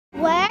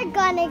We're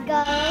gonna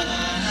go.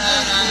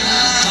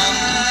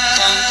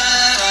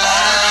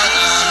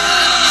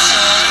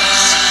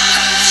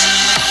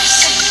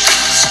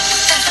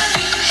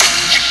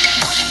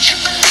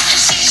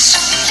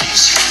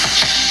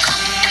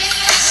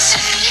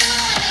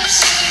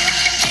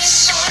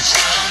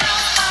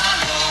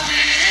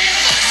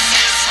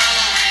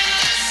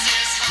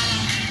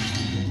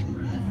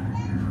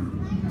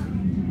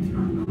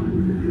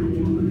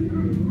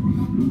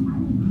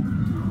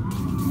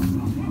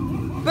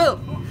 Boo!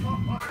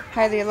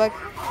 Hi, Leah. Look.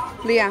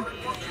 Leah.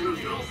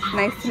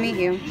 Nice to meet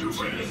you.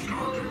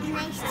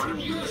 Nice to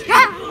meet you.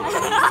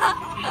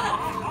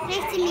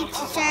 Nice to meet you,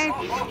 sir.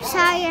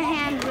 Saw your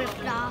hand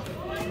ripped off.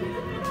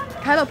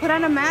 Kylo, put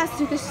on a mask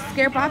so you can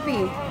scare Poppy.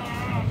 I'll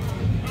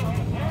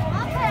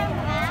put on a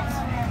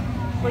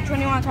mask. Which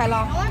one you want,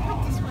 Kylo? I want to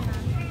put this one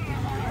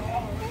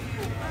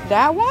on.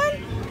 That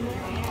one?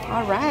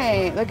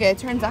 Alright. Look, it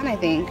turns on, I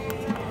think.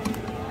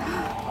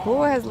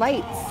 Cool, it has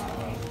lights.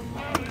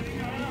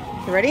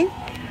 You ready?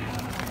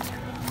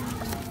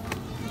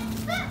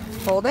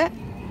 Hold it.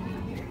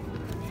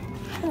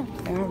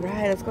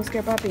 Alright, let's go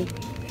scare Poppy.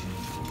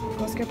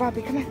 Go scare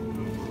Poppy, come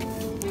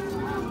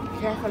on.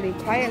 Carefully,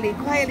 quietly,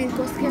 quietly.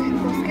 Go scare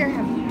him, go scare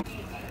him.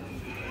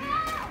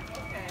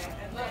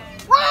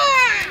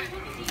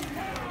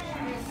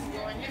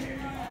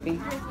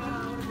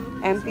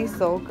 Empty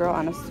soul girl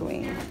on a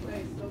swing.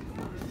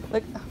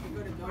 Look.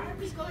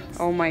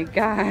 Oh my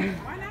god.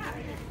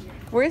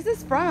 Where is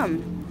this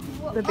from?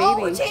 The baby.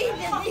 Oh,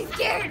 Jesus, he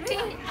scared me.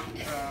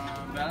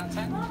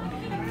 Valentine?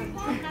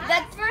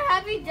 That's for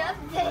Happy Death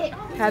Day.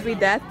 Happy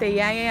Death Day.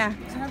 Yeah, yeah,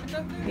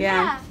 yeah.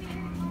 Yeah.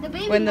 The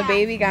baby When the mask.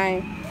 baby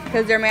guy.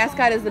 Because their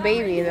mascot is the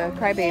baby, the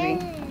crybaby.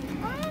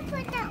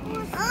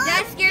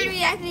 That scared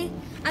me, actually.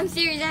 I'm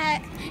serious.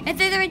 It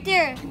says it right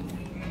there.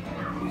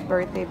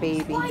 Birthday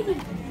baby.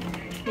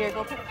 Here,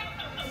 go put it.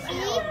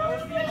 See?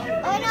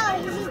 Oh no,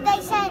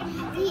 they said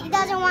he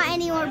doesn't want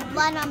any more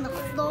blood on the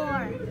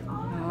floor.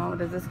 Oh,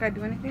 does this guy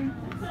do anything?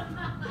 Oh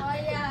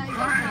yeah.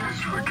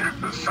 Please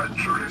forgive the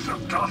centuries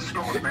of dust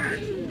on me.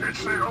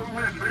 It's the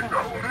only thing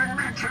holding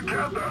me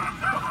together.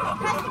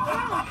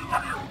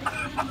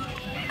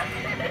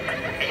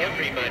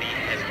 Everybody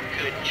has a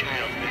good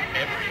childhood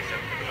memories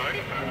of the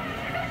carnival.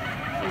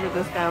 Look at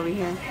this guy over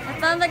here. That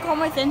sounds like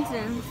Homer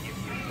Simpson.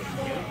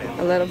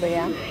 A little bit,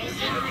 yeah.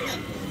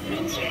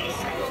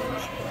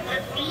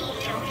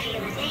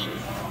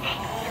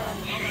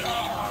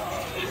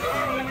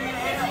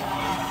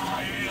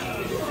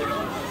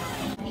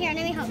 Here,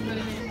 let me help you.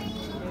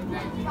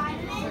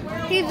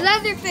 He's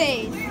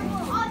Leatherface.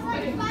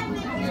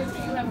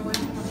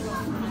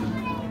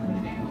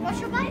 What's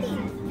your buddy?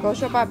 Go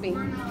show Poppy.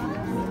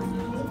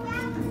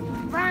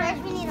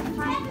 First, we need a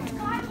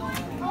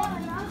fight.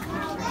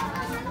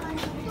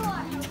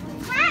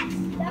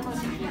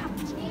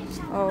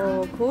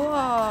 Oh,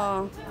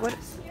 cool. What?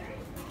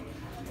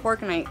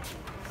 Pork night.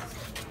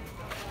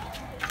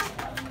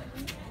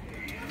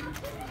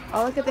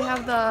 Oh, look at they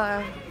have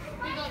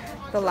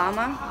the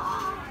llama.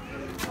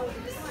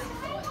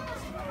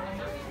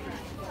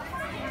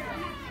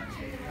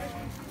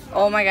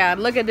 Oh my god,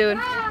 look at dude.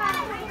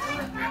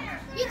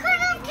 You could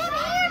have came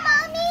here,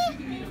 Mommy.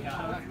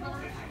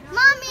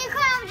 Mommy, you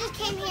could have just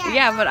came here.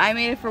 Yeah, but I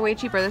made it for way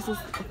cheaper. This is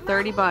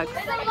 30 bucks.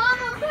 It's a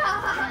llama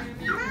ride.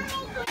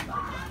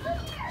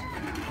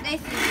 They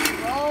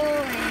see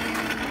rolling.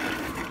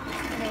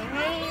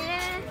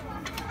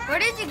 Where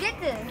did you get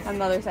this? On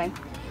the other side.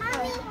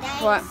 Mommy,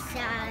 What?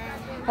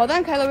 Hold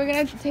on, Kyla. We're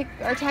gonna take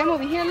our time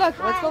over here. Look,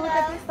 let's go look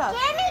at this stuff.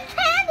 Give me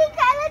candy,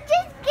 Kyla.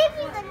 Just give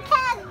me some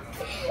candy.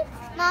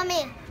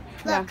 Mommy,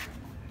 Yeah. look.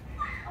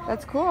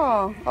 That's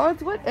cool. Oh,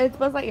 it's what? It's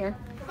Buzz Lightyear.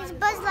 It's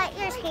Buzz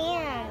Lightyear's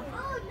hand.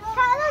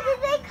 Kyla, did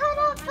they cut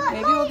off Buzz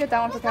Maybe we'll get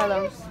that one for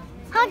Kylo.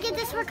 I'll get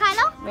this for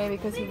Kyla. Maybe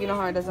because you know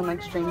how he doesn't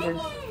like strangers.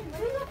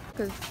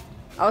 Because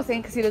I was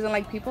saying because he doesn't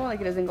like people, like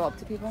he doesn't go up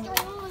to people.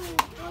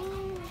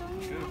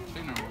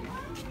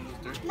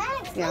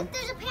 Max, Yeah. look,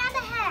 there's a panda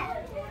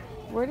head.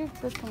 Where did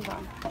this come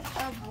from?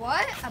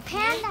 What? A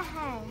panda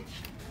head.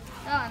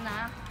 Oh,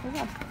 nah. What's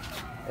that?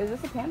 Is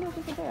this a panda or is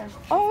this a bear?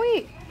 Oh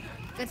wait,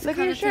 It's look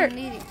at your shirt.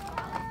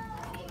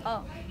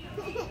 Oh.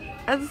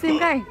 That's the same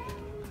guy.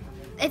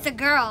 It's a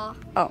girl.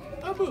 Oh,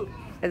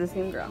 it's the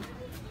same girl.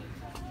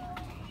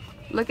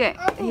 Look at,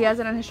 he has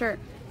it on his shirt.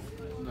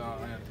 No,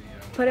 I have to,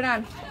 Put it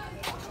on.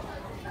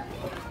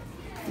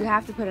 You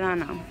have to put it on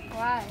now.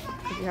 Why?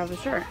 Because you have the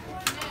shirt.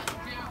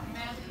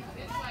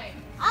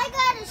 I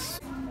gotta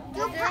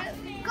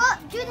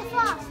do the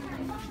floss.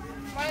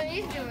 What are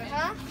these doing,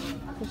 huh?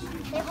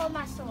 They hold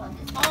my sword.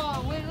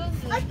 Oh, wait, what's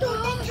this? Let's do the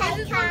This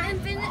is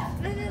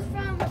from This is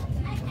from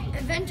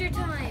Adventure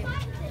Time.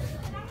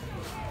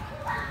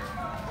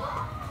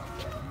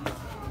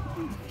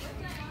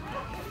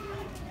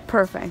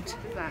 Perfect.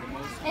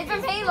 It's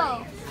from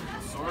Halo.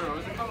 Sword, what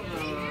is it called?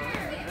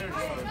 Air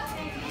sword.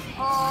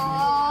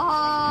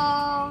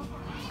 Oh.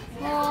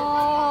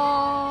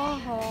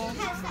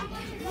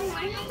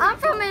 I'm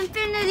from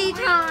Infinity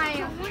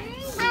Time.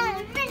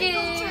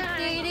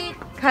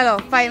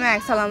 Kylo, fight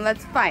Max. Tell him,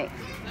 let's fight.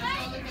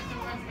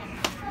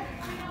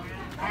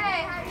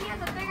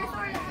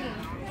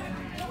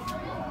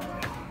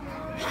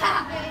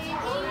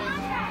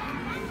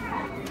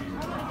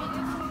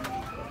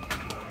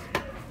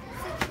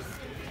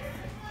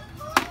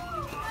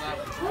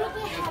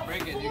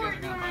 break it, you guys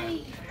are gonna buy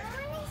it.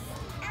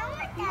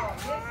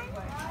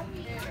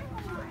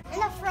 In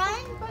the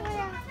front,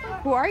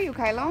 Who are you,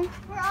 Kylo?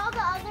 where all the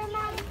other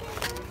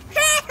mannequins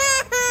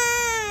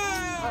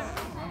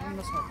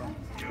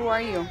Who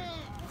are you?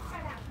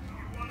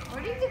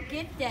 Where did you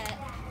get that?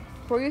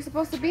 Who are you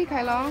supposed to be,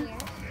 Kylo?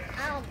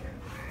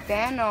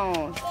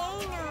 Thanos.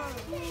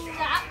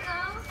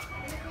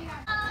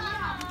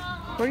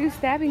 Who are you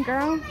stabbing,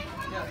 girl?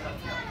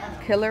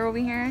 Killer over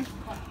here.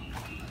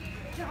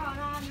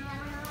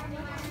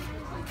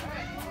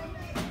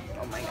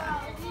 Oh my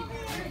god.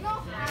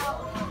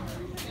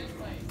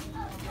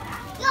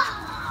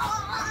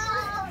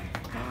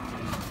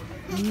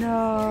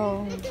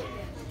 No.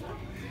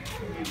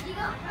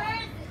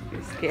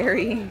 You're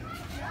scary.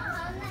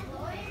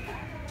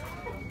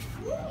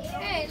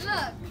 Hey,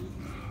 look.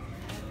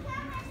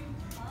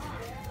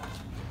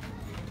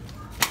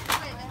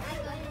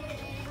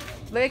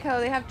 Look at Kylo,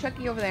 they have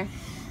Chucky over there.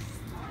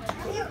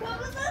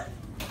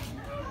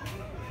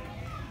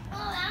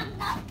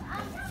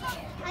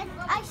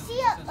 I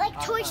see a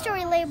like Toy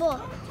Story label.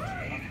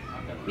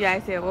 Yeah, I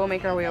see it. We'll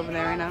make our way over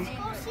there right now. I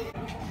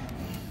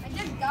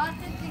just got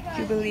this because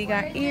Jubilee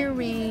got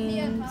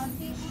earrings.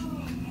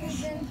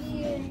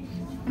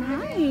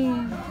 Hi.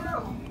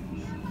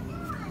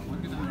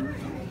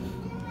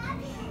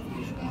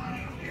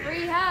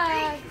 free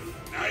hugs.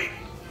 Nice.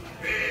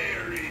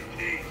 Very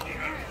tasty.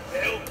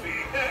 Healthy.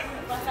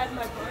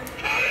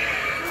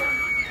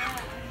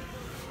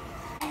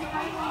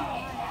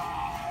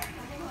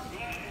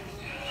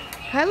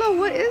 Kylo,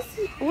 what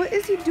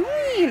is he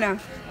doing?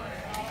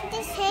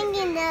 Just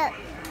hanging up.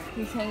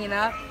 He's hanging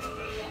up. Wait,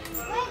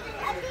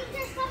 I think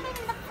there's something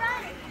in the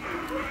front.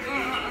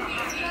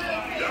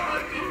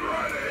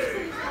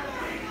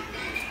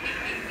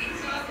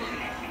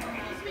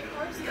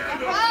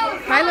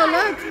 Kylo,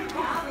 look.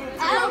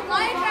 I don't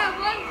like that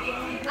one.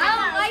 I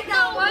don't like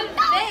that one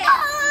bit.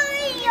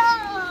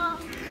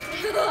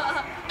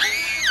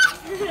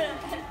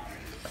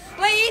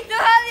 Wait, you still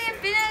have the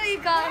Infinity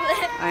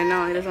Gauntlet. I know,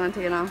 he doesn't want to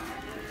take it off.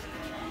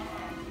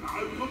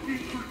 I'm looking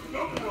for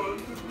someone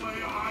to play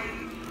hide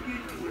and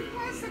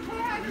seek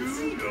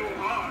with. You go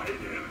hide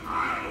and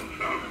I'll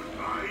come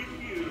find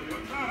you.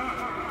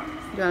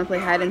 You want to play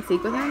hide and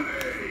seek with him?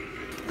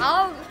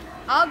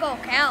 I'll go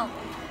count.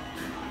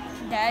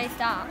 Daddy,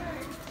 stop.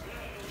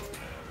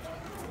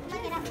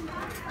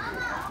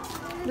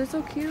 They're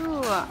so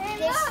cute.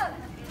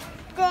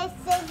 This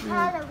is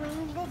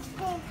Halloween. This is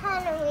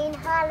Halloween.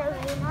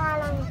 Halloween.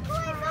 Halloween.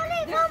 Oh, it's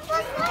only one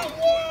Buzz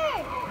Lightyear.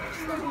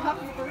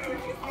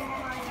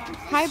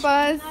 Hi,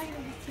 Buzz.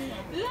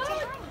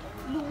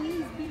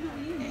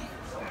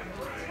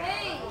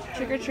 Hey.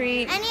 Trick or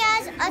treat. And he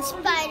has a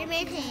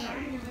Spider-Man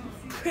hand.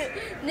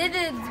 This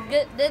is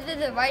good. This is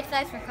the right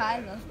size for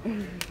Kylo.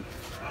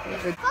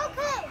 Okay.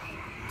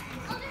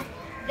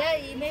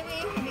 Daddy, maybe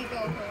it should be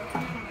Goku.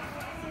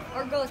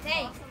 Or Go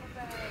Tank.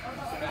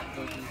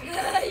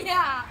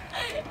 Yeah.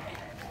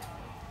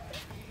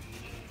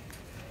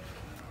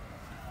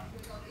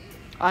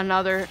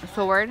 Another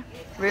sword?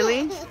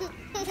 Really?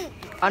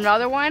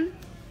 Another one?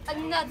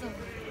 Another.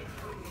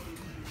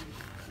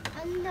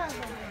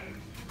 Another.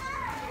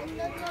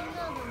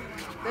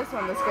 This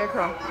one, the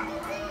scarecrow.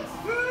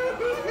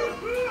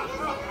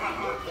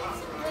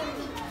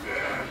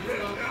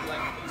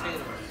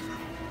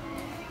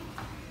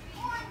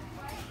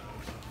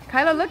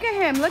 Kylo, look at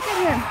him. Look at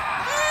him.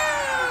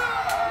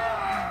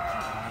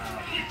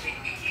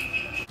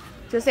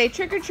 Just say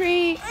trick or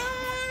treat.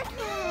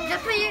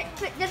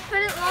 Just put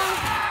it long.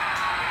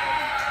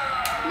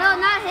 No,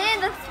 not him.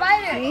 The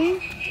spider. Me?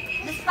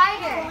 The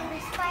spider.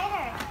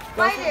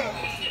 Spider.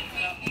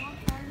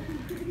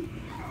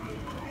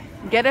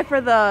 Get it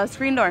for the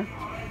screen door.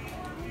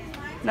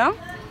 No?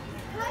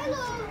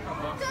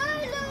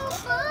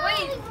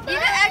 Wait, these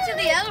are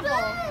actually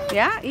edible.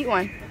 Yeah? Eat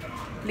one.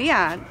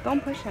 Leah,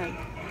 don't push him.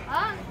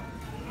 Huh?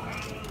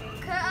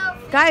 Cut out.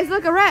 Guys,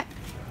 look, a rat.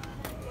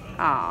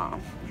 Aw.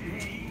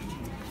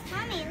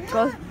 Mommy, look.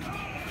 Go.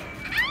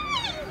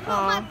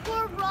 Oh, my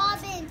poor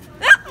Robin.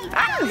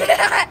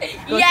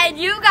 Yeah,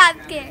 you got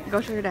scared.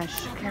 Go show your dad.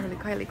 Shh,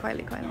 quietly.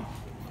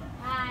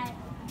 Hi.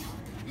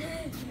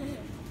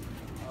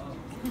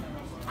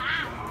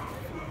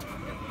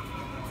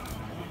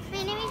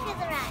 Wait, let me see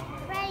the rat.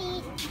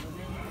 Ratty.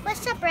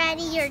 What's up,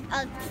 Ratty? You're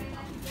ugly.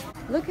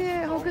 Look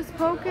at Hocus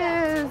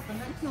Pocus.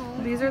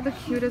 These are the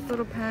cutest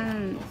little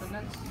pens.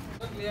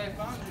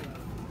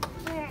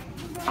 Where?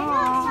 I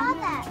Aw. saw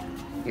that.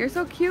 You're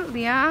so cute,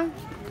 Leah.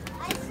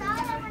 I saw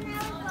that when I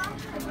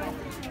was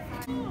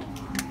walking.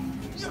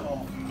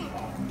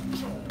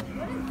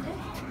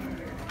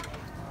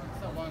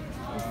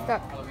 It's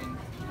stuck.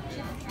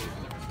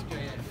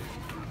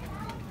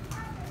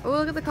 Oh,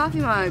 look at the coffee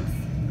mugs.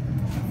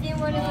 See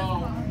what it was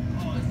called.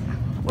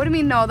 What do you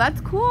mean, no? That's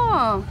cool. I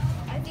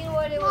see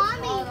what it was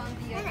Mommy, called on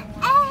the an other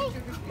one.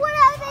 egg. What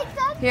have they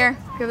done? Here,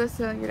 give this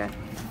to your dad.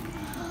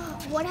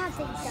 What have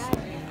they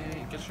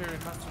done? Get your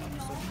costume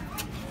stuff.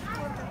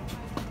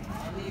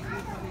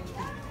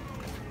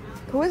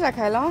 Who is that,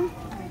 Kylo?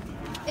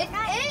 It's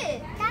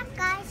it. That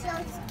guy's so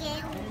scary.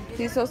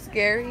 He's so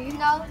scary.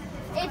 No,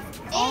 it's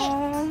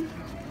it.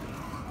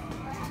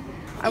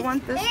 I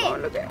want this it.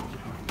 one. Look at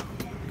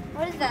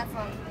What is that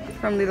from?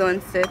 from Lilo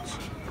and Stitch.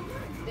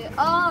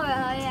 Oh,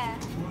 yeah.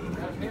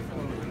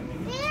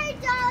 Here,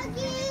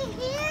 doggy.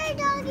 Here,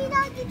 doggy,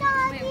 doggy,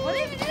 doggy. Wait, what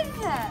even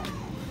is that?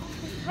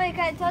 Wait, can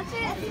I touch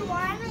it? If you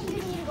want it, you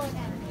need to go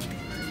down.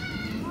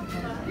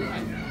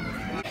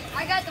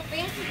 I got the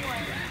fancy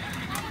one.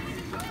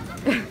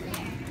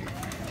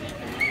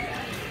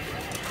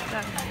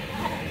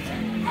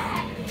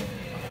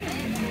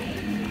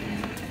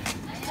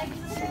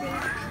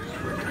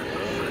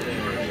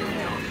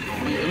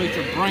 It makes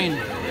your brain.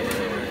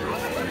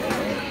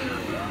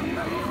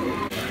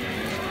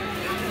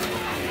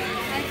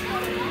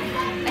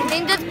 I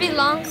think this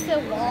belongs to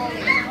Wally.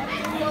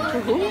 To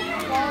who?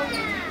 Wally.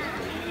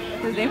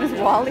 His name is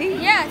Wally?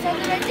 Yeah, it says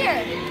it right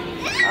there.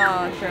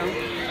 Oh, true.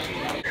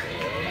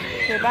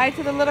 Say bye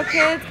to the little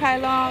kids,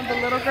 Kylo. The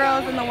little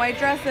girls in the white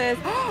dresses.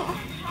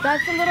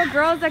 That's the little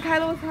girls that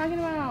Kylo was talking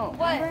about.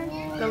 What?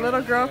 Remember? The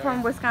little girl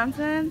from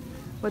Wisconsin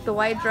with the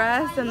white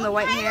dress and the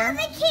white hair.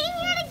 They came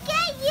here to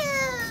get you.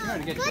 Here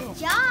to get Good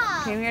you.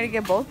 job. Came here to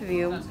get both of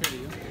you. I'm scared of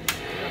you.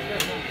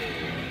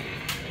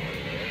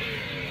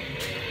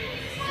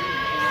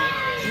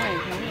 My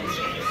God.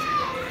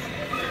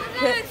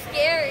 This doesn't look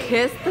scary.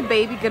 Kiss the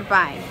baby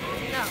goodbye.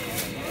 No.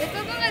 This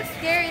doesn't look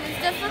scary. This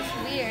just looks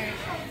weird.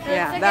 It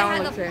Yeah, looks like that it one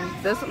has looks a-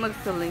 weird. This one looks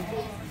silly.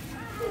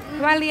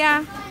 Come on,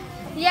 Leah.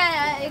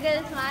 Yeah, you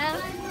gonna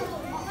smile?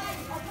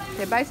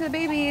 Say bye to the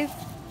babies.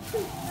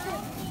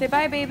 Say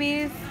bye,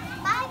 babies.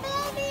 Bye,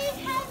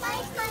 babies. Have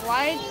nice lunches.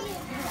 Why?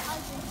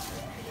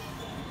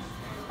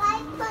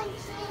 Bye,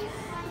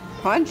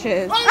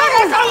 punches. Punches.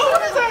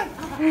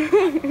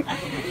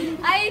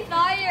 I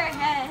saw your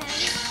head.